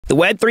The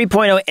Web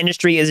 3.0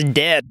 industry is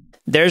dead.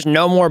 There's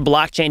no more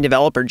blockchain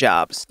developer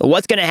jobs. But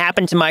what's going to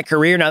happen to my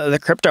career now that the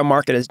crypto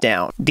market is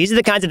down? These are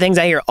the kinds of things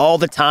I hear all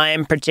the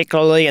time,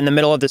 particularly in the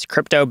middle of this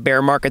crypto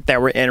bear market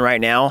that we're in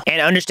right now.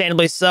 And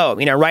understandably so.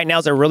 Right now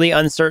is a really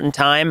uncertain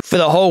time for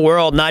the whole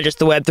world, not just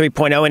the Web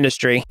 3.0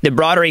 industry. The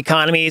broader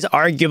economy is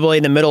arguably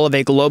in the middle of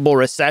a global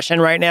recession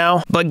right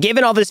now. But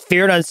given all this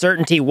fear and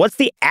uncertainty, what's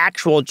the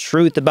actual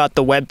truth about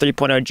the Web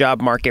 3.0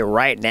 job market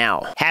right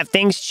now? Have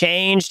things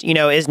changed?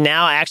 Is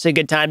now actually a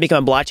good time to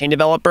become a blockchain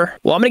developer?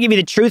 Well, I'm going to give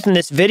you the truth in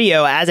this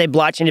video as a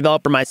blockchain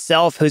developer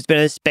myself who's been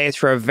in this space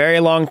for a very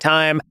long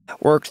time,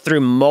 worked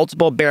through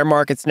multiple bear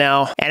markets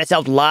now, and has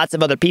helped lots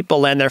of other people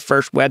land their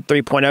first Web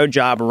 3.0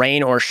 job,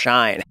 rain or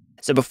shine.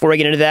 So before we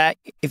get into that,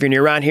 if you're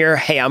new around here,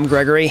 hey, I'm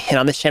Gregory, and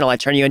on this channel, I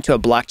turn you into a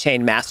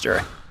blockchain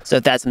master. So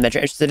if that's something that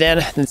you're interested in,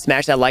 then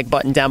smash that like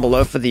button down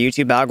below for the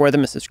YouTube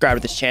algorithm and subscribe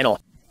to this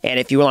channel. And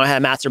if you want to learn how to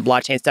master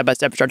blockchain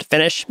step-by-step from start to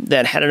finish,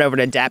 then head on over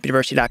to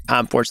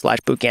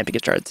dappuniversity.com/bootcamp to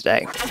get started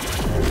today.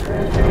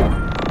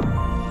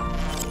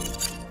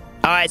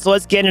 All right, so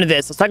let's get into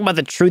this. Let's talk about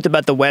the truth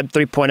about the Web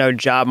 3.0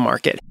 job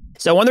market.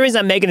 So one of the reasons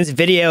I'm making this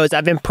video is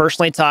I've been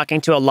personally talking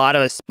to a lot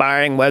of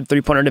aspiring Web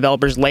 3.0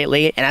 developers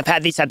lately, and I've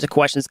had these types of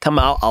questions come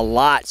out a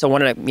lot. So I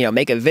wanted to,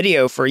 make a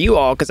video for you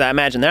all because I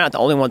imagine they're not the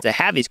only ones that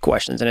have these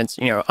questions, and it's,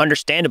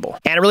 understandable.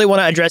 And I really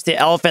want to address the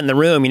elephant in the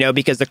room,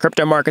 because the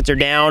crypto markets are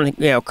down,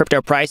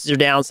 crypto prices are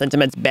down,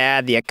 sentiment's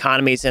bad, the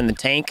economy's in the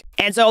tank.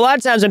 And so a lot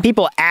of times when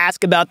people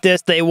ask about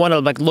this, they want to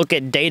look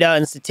at data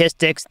and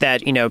statistics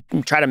that,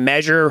 try to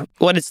measure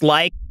what it's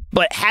like.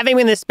 But having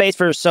been in this space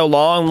for so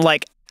long,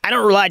 I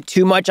don't rely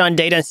too much on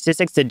data and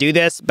statistics to do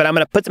this, but I'm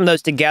going to put some of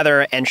those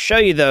together and show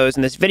you those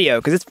in this video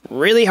because it's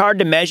really hard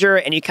to measure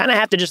and you kind of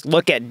have to just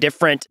look at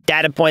different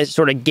data points to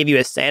sort of give you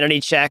a sanity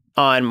check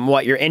on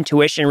what your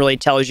intuition really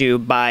tells you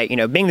by,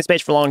 being in the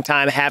space for a long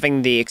time,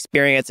 having the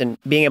experience and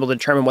being able to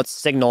determine what's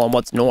signal and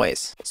what's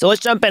noise. So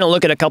let's jump in and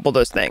look at a couple of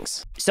those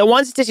things. So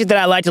one statistic that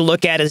I like to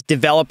look at is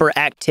developer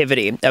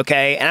activity,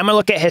 okay? And I'm going to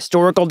look at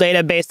historical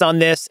data based on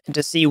this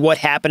to see what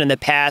happened in the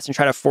past and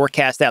try to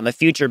forecast that in the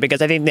future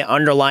because I think the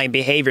underlying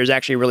behavior is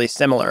actually really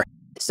similar.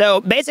 So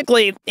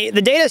basically,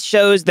 the data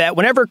shows that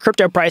whenever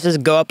crypto prices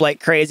go up like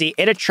crazy,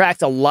 it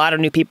attracts a lot of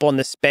new people in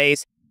the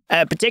space,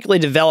 particularly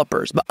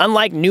developers. But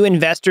unlike new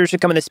investors who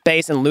come into the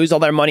space and lose all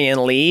their money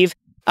and leave,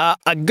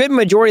 a good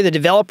majority of the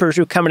developers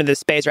who come into this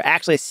space are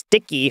actually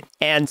sticky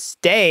and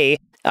stay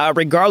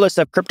regardless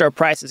of crypto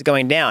prices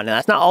going down. And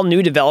that's not all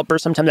new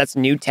developers. Sometimes that's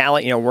new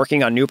talent,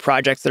 working on new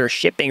projects that are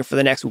shipping for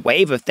the next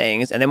wave of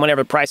things. And then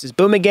whenever prices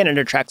boom again, it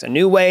attracts a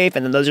new wave,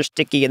 and then those are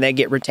sticky and they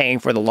get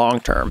retained for the long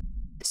term.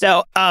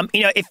 So,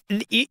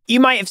 if you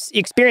might have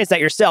experienced that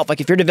yourself, like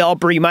if you're a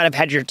developer, you might have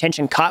had your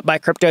attention caught by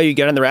crypto, you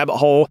get in the rabbit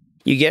hole,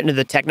 you get into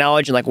the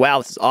technology and wow,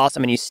 this is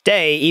awesome. And you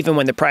stay even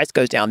when the price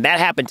goes down. That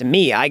happened to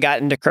me. I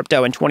got into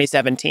crypto in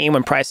 2017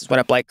 when prices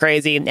went up like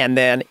crazy. And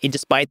then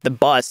despite the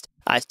bust,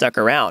 I stuck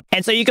around.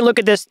 And so you can look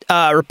at this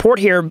report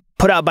here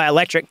put out by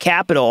Electric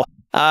Capital.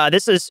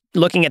 This is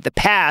looking at the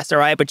past, all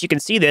right? But you can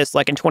see this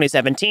like in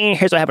 2017.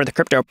 Here's what happened to the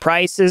crypto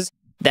prices.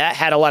 That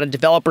had a lot of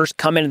developers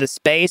come into the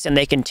space and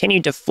they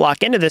continued to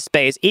flock into this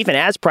space even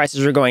as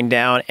prices were going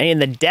down. And in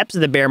the depths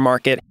of the bear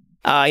market,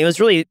 it was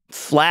really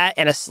flat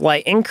and a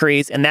slight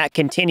increase, and that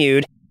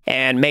continued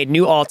and made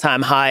new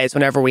all-time highs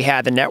whenever we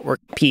had the network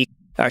peak,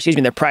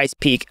 the price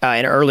peak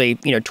in early,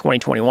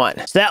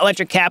 2021. So that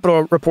Electric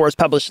Capital report was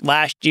published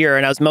last year,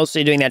 and I was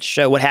mostly doing that to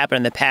show what happened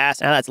in the past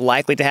and how that's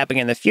likely to happen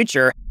in the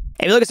future.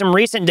 If you look at some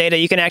recent data,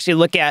 you can actually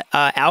look at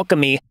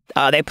Alchemy.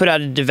 They put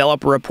out a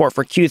developer report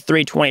for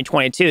Q3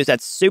 2022, so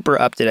that's super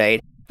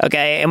up-to-date.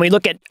 Okay, and we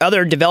look at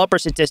other developer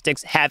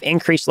statistics have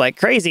increased like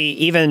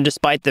crazy, even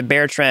despite the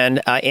bear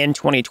trend in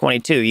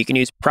 2022. You can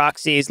use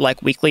proxies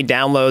like weekly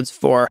downloads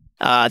for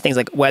things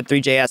like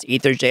Web3.js,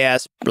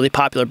 Ether.js, really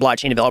popular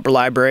blockchain developer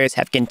libraries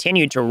have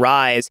continued to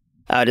rise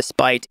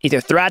despite either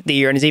throughout the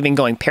year and is even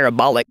going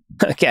parabolic,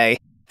 okay,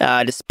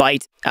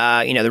 despite,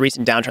 the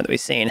recent downturn that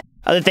we've seen.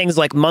 Other things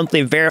like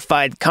monthly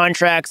verified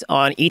contracts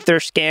on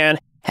Etherscan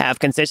have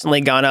consistently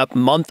gone up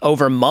month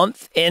over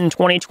month in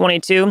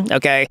 2022,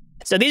 okay?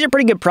 So these are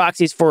pretty good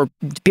proxies for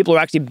people who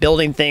are actually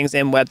building things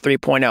in Web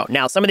 3.0.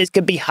 Now, some of these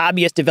could be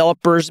hobbyist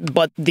developers,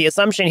 but the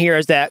assumption here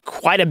is that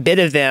quite a bit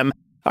of them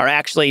are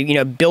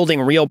actually,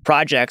 building real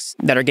projects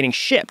that are getting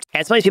shipped.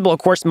 And some of these people, of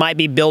course, might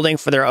be building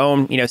for their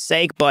own,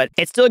 sake, but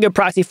it's still a good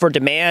proxy for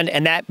demand,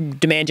 and that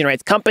demand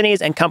generates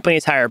companies, and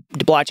companies hire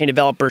blockchain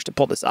developers to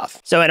pull this off.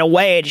 So in a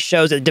way, it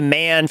shows that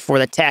demand for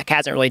the tech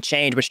hasn't really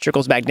changed, which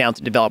trickles back down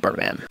to developer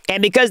demand.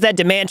 And because that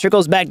demand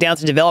trickles back down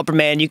to developer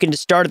demand, you can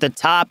just start at the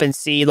top and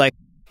see,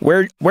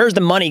 where's the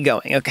money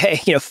going, okay?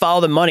 Follow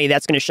the money.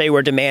 That's going to show you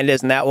where demand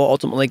is, and that will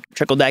ultimately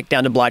trickle back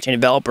down to blockchain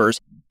developers.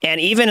 And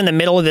even in the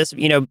middle of this,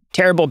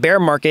 terrible bear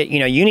market,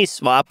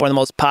 Uniswap, one of the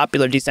most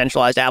popular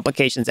decentralized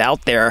applications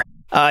out there,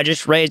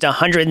 just raised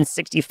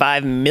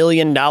 $165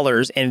 million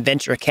in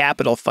venture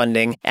capital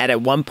funding at a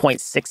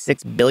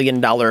 $1.66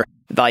 billion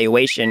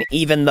valuation,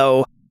 even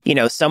though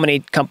so many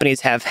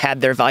companies have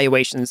had their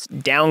valuations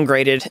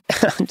downgraded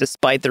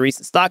despite the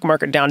recent stock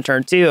market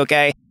downturn too,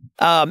 okay?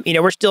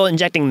 We're still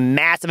injecting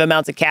massive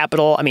amounts of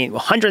capital. I mean,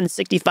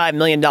 $165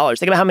 million.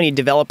 Think about how many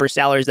developer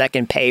salaries that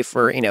can pay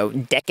for,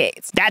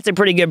 decades. That's a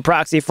pretty good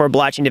proxy for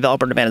blockchain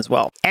developer demand as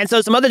well. And so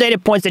some other data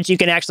points that you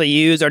can actually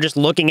use are just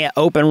looking at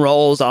open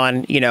roles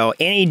on,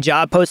 any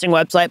job posting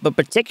website, but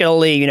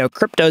particularly,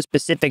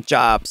 crypto-specific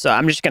jobs. So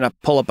I'm just going to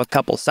pull up a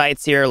couple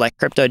sites here like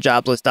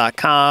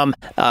cryptojobless.com,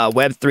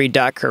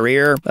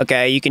 web3.career.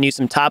 Okay, you can use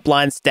some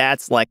top-line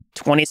stats like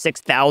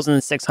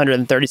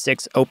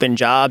 26,636 open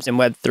jobs in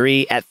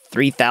Web3 at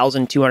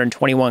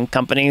 3,221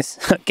 companies.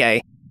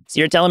 Okay. So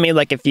you're telling me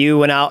like if you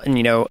went out and,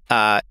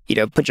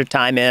 put your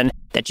time in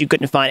that you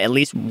couldn't find at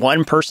least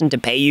one person to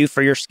pay you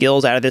for your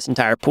skills out of this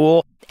entire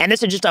pool. And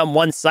this is just on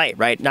one site,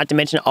 right? Not to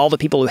mention all the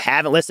people who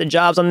haven't listed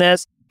jobs on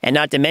this, and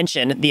not to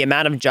mention the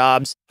amount of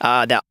jobs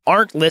that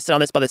aren't listed on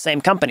this by the same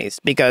companies.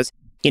 Because,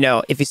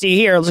 if you see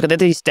here, let's look at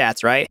these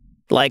stats, right?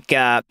 Like,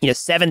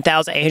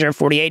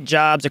 7,848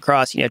 jobs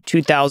across,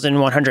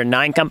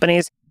 2,109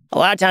 companies. A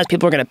lot of times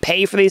people are going to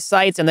pay for these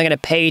sites and they're going to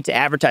pay to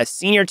advertise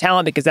senior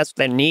talent because that's what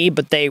they need,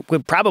 but they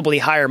would probably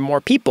hire more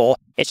people.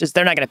 It's just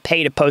they're not going to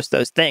pay to post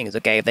those things,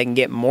 okay? If they can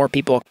get more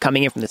people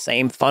coming in from the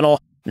same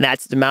funnel,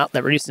 that's the amount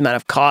that reduces the amount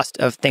of cost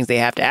of things they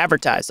have to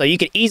advertise. So you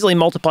could easily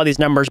multiply these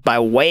numbers by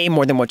way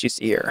more than what you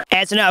see here.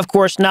 And so now, of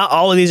course, not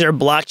all of these are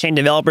blockchain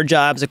developer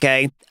jobs,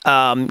 okay?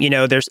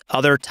 There's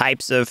other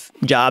types of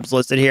jobs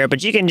listed here,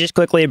 but you can just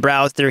quickly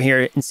browse through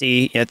here and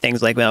see,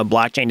 things like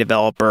blockchain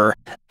developer,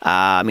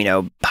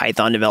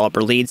 Python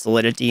developer, lead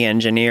Solidity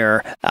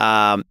engineer,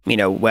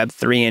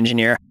 Web3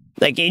 engineer.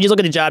 Like, you just look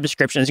at the job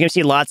descriptions, you're going to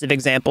see lots of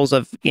examples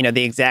of,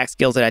 the exact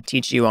skills that I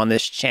teach you on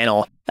this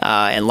channel,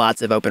 and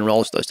lots of open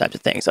roles, those types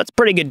of things. So it's a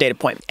pretty good data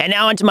point. And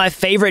now onto my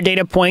favorite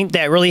data point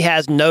that really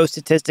has no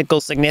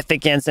statistical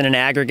significance in an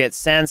aggregate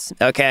sense,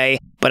 okay?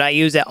 But I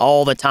use it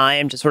all the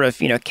time to sort of,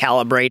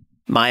 calibrate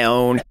my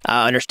own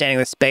understanding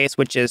of the space,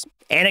 which is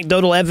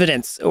anecdotal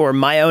evidence or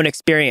my own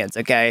experience,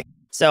 okay?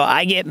 So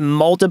I get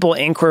multiple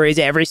inquiries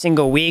every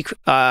single week,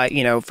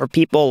 for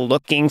people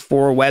looking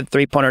for Web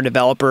 3.0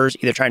 developers,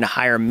 either trying to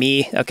hire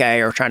me,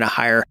 okay, or trying to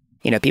hire,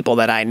 people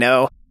that I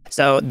know.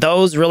 So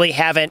those really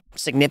haven't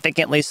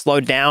significantly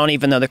slowed down,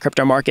 even though the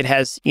crypto market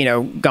has,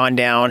 gone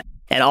down.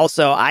 And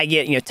also I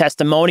get,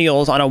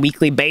 testimonials on a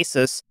weekly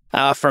basis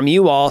from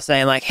you all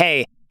saying like,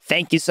 hey,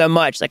 thank you so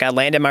much. Like, I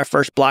landed my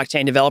first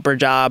blockchain developer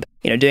job,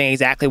 doing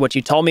exactly what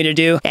you told me to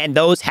do. And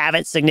those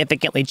haven't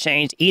significantly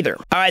changed either.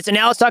 All right, so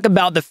now let's talk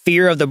about the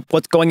fear of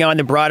what's going on in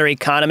the broader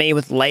economy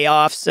with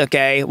layoffs,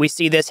 okay? We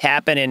see this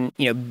happen in,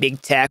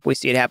 big tech. We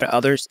see it happen in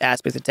other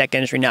aspects of the tech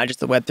industry, not just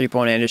the Web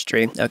 3.0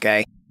 industry,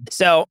 okay?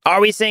 So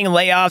are we seeing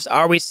layoffs?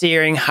 Are we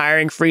seeing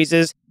hiring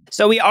freezes?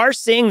 So we are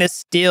seeing this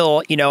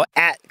still,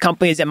 at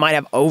companies that might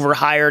have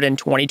overhired in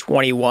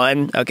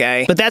 2021,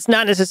 okay? But that's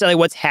not necessarily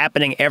what's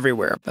happening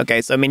everywhere,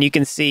 okay? So, you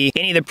can see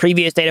any of the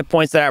previous data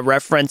points that I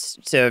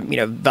referenced to,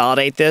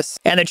 validate this.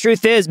 And the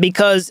truth is,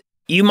 because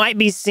you might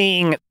be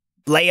seeing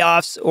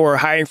layoffs or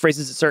hiring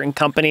freezes at certain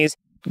companies,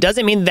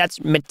 doesn't mean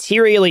that's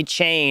materially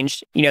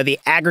changed, the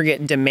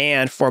aggregate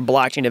demand for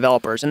blockchain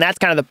developers. And that's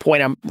kind of the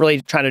point I'm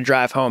really trying to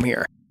drive home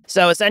here.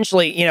 So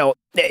essentially,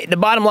 the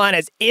bottom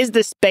line is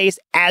the space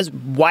as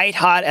white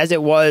hot as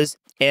it was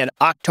in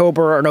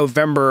October or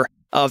November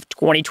of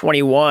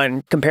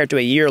 2021 compared to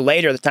a year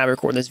later at the time of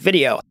recording this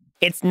video?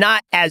 It's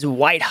not as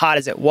white hot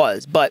as it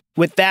was, but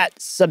with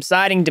that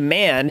subsiding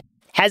demand,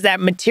 has that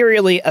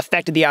materially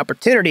affected the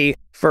opportunity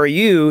for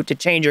you to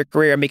change your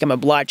career and become a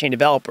blockchain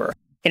developer?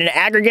 In an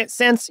aggregate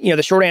sense,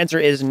 the short answer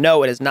is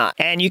no, it is not.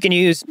 And you can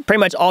use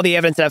pretty much all the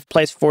evidence that I've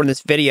placed forward in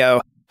this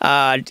video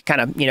to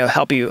kind of,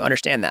 help you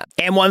understand that.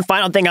 And one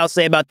final thing I'll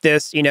say about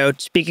this,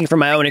 speaking from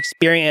my own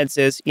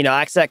experiences,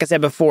 like I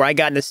said before, I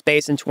got into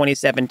space in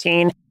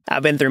 2017.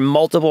 I've been through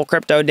multiple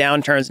crypto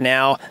downturns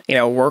now,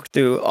 worked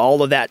through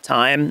all of that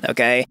time,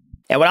 okay?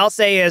 And what I'll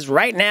say is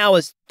right now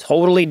is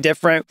totally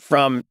different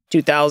from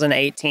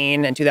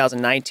 2018 and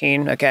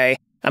 2019, okay?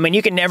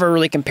 You can never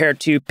really compare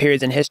two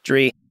periods in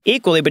history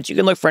equally, but you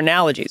can look for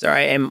analogies, all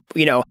right? And,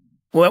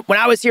 when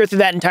I was here through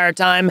that entire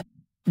time,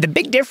 the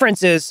big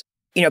difference is,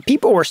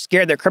 people were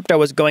scared that crypto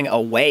was going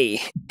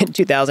away in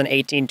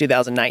 2018,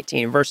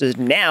 2019 versus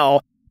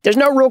now. There's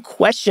no real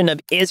question of,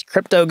 is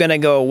crypto going to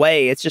go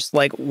away? It's just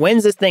like,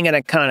 when's this thing going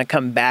to kind of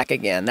come back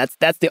again?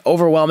 That's the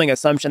overwhelming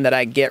assumption that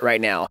I get right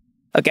now.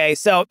 Okay,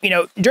 so,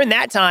 during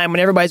that time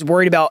when everybody's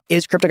worried about,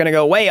 is crypto going to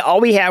go away?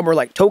 All we had were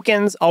like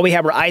tokens. All we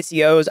had were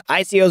ICOs.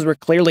 ICOs were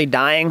clearly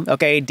dying.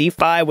 Okay,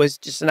 DeFi was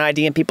just an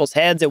idea in people's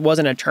heads. It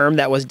wasn't a term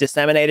that was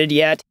disseminated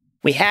yet.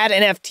 We had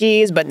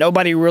NFTs, but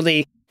nobody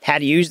really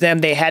had used them.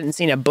 They hadn't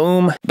seen a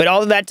boom. But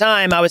all of that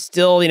time, I was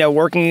still,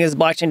 working as a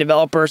blockchain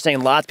developer,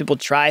 seeing lots of people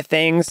try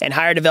things and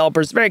hire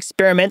developers. Very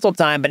experimental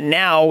time, but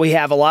now we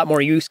have a lot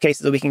more use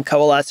cases that we can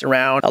coalesce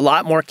around, a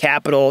lot more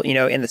capital,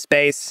 in the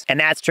space, and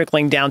that's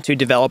trickling down to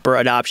developer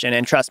adoption.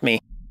 And trust me,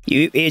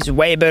 It's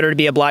way better to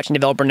be a blockchain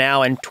developer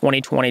now in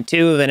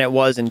 2022 than it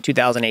was in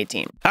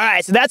 2018. All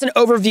right, so that's an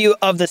overview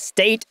of the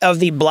state of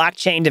the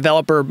blockchain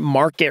developer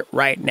market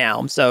right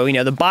now. So,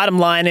 the bottom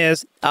line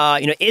is,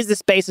 is the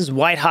space as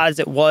white hot as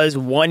it was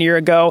 1 year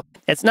ago?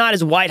 It's not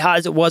as white hot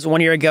as it was 1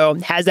 year ago.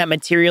 Has that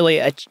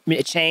materially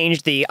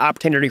changed the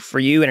opportunity for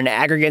you in an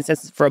aggregate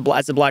sense as a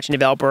blockchain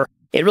developer?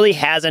 It really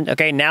hasn't.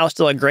 Okay, now is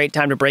still a great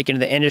time to break into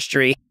the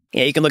industry.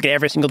 You can look at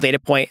every single data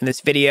point in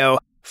this video,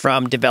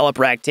 from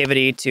developer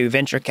activity to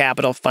venture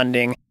capital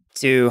funding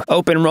to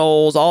open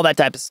roles, all that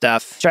type of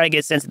stuff. Try to get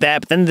a sense of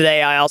that. But at the end of the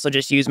day, I also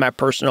just use my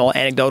personal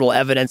anecdotal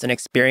evidence and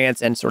experience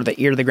and sort of the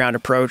ear to the ground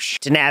approach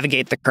to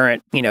navigate the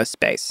current,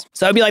 space.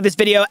 So I hope you like this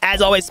video.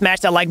 As always, smash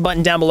that like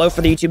button down below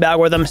for the YouTube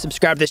algorithm.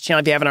 Subscribe to this channel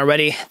if you haven't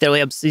already. That really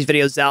helps these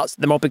videos out so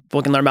the more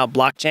people can learn about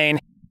blockchain.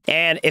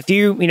 And if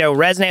you,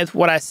 resonate with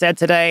what I said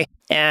today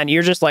and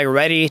you're just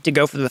ready to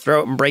go for the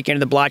throat and break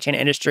into the blockchain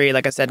industry,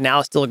 like I said,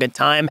 now is still a good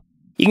time.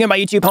 You can go to my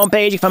YouTube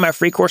homepage. You can find my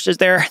free courses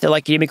there. They're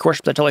like Udemy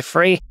courses, but they're totally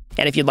free.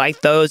 And if you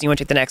like those, you want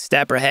to take the next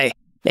step, or hey,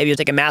 maybe you'll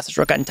take a master's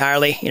shortcut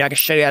entirely. I can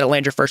show you how to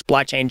land your first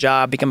blockchain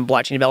job, become a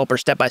blockchain developer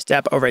step by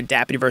step over at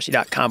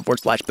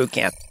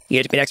dappuniversity.com/bootcamp. You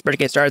get to be an expert to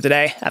get started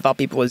today. I've helped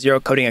people with zero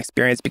coding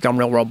experience become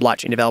real world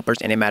blockchain developers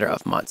in a matter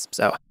of months.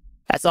 So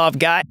that's all I've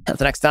got.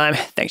 Until next time,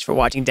 thanks for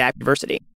watching Dapp University.